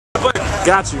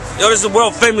Got you. Yo, this is the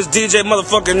world famous DJ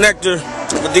motherfucking Nectar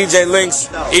with DJ Links,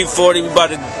 E-40. We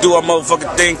about to do our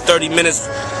motherfucking thing 30 minutes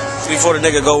before the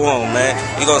nigga go on, man.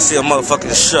 You gonna see a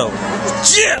motherfucking show.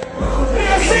 Yeah!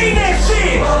 Now sing that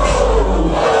shit!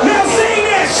 Now sing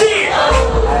that shit!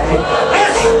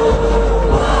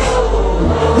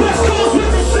 West Coast, what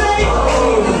you say?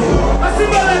 I see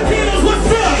my Latinos, what's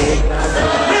up?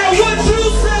 Now what you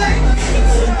say?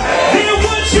 Then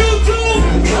what you do?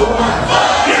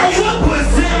 Now what was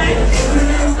that?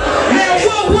 Now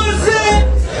what was that?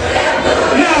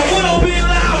 Now what'll be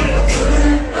louder?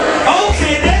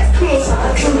 Okay, that's cool.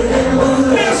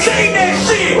 Now sing that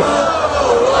shit!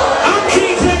 I'm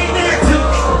DJ Nectar,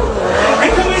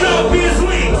 and coming up is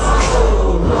Links.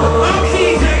 I'm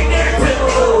DJ Nectar.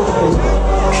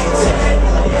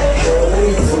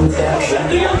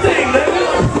 Do your thing, nigga.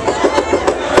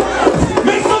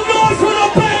 Make some noise for the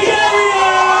Bay Area!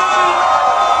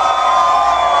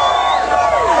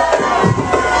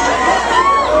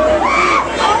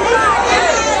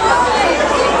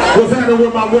 What's happening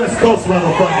with my West Coast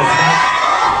motherfuckers, man?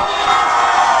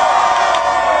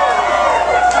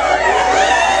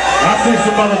 I see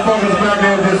some motherfuckers back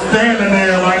there just standing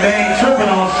there like they ain't tripping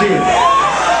on shit.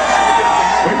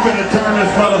 We finna turn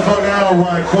this motherfucker out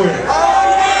right quick.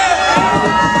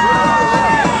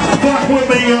 Fuck with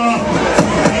me, y'all.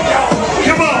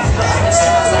 Come on.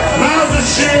 How's the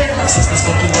shit?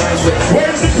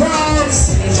 Where's the crowd?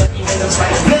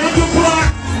 Down the block.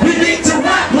 We need to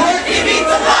rock, what? We need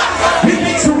to rock. We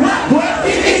need to rock, what?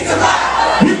 We need to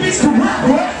rock. We need to rock,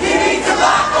 what? We need to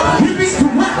rock. We need to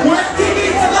rock, what? We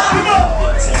need to rock. Come on.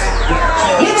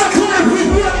 What am I doing? We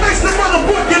make some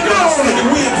motherfucking noise.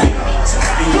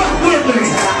 Fuck with me.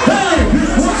 Hey,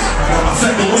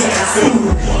 what?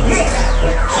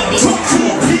 Talk to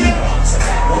him, Peter.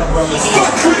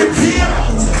 Fuck with him, Peter.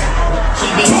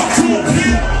 Talk to him,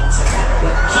 Peter.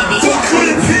 Fuck with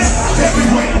him, Peter.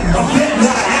 Everywhere. I'm betting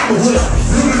what I am with her.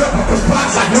 Loot it up at the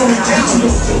spots like no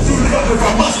intentional. Loot it up if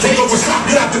I must take over, stop,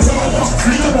 get out the door.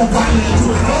 Leave them on body into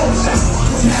the phone.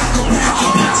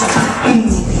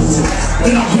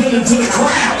 Then I'm heading to the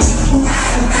crowd.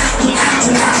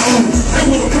 They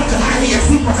want to put the high hand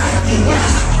super high.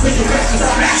 Take the rest of the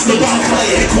match, the ball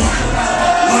play it.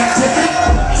 Like ticket,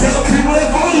 tell the people that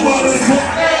volleyball is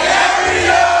back.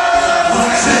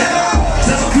 Like shit,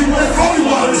 tell the people that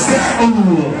volleyball is back.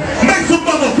 Make some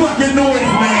motherfucking noise,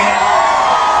 man.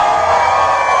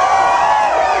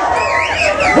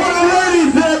 Where the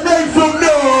ladies that make some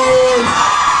noise?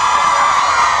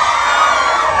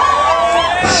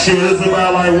 Shit, it's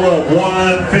about like what,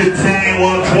 115,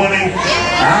 120?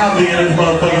 I'll be in this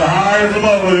motherfucker high as a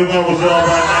motherfucker with y'all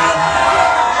right now.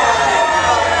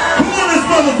 Who in this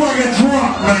motherfucker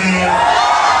drunk, man?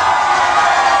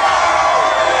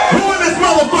 Who in this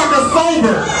motherfucker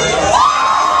sober?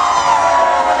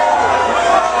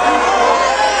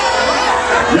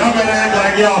 Y'all better act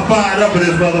like y'all fired up in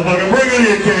this motherfucker. Bring it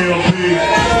in, KLP.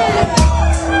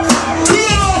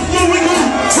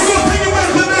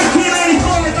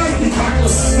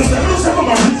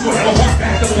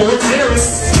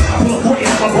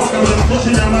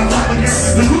 Pushing down my top again.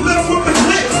 The who let him whip the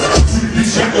clip? You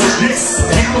check those shit.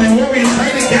 Family warriors,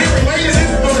 training, gang related, this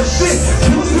is for the shit.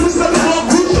 Who's something more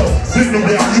crucial? Signal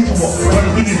down mutual.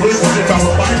 When the these lists, if I'm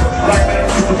a fighter, like that,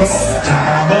 you can go.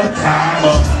 Timer.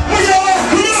 Hey, y'all,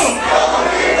 come on!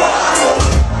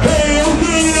 Hey,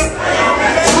 okay.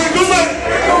 Sprinkle me.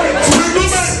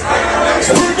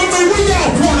 Where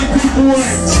y'all party people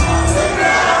at?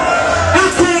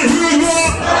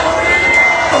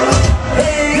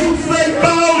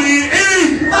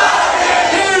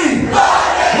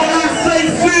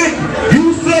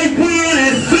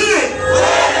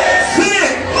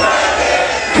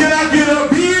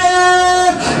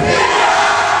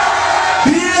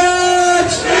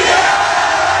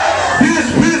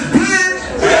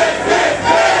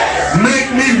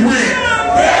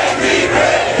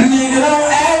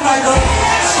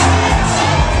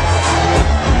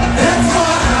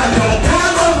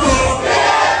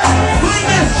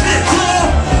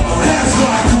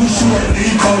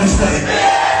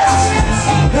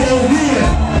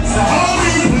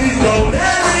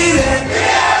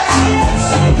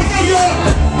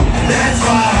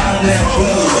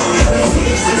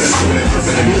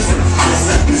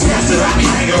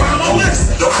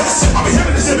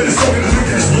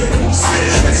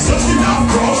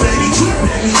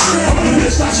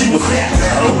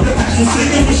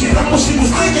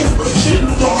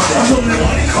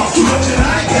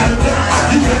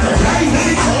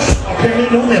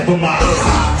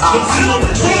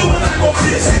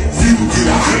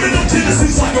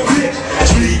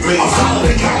 I'm solid,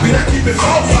 I keep it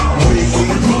false.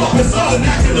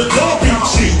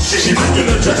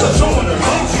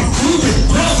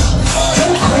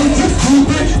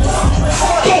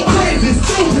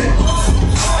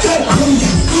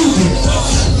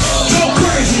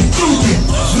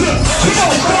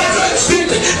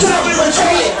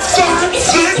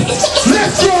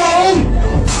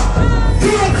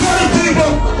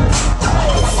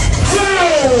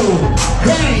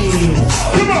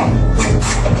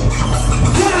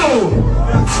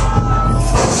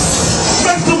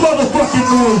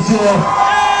 E-40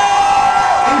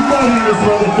 this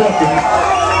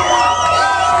motherfucker.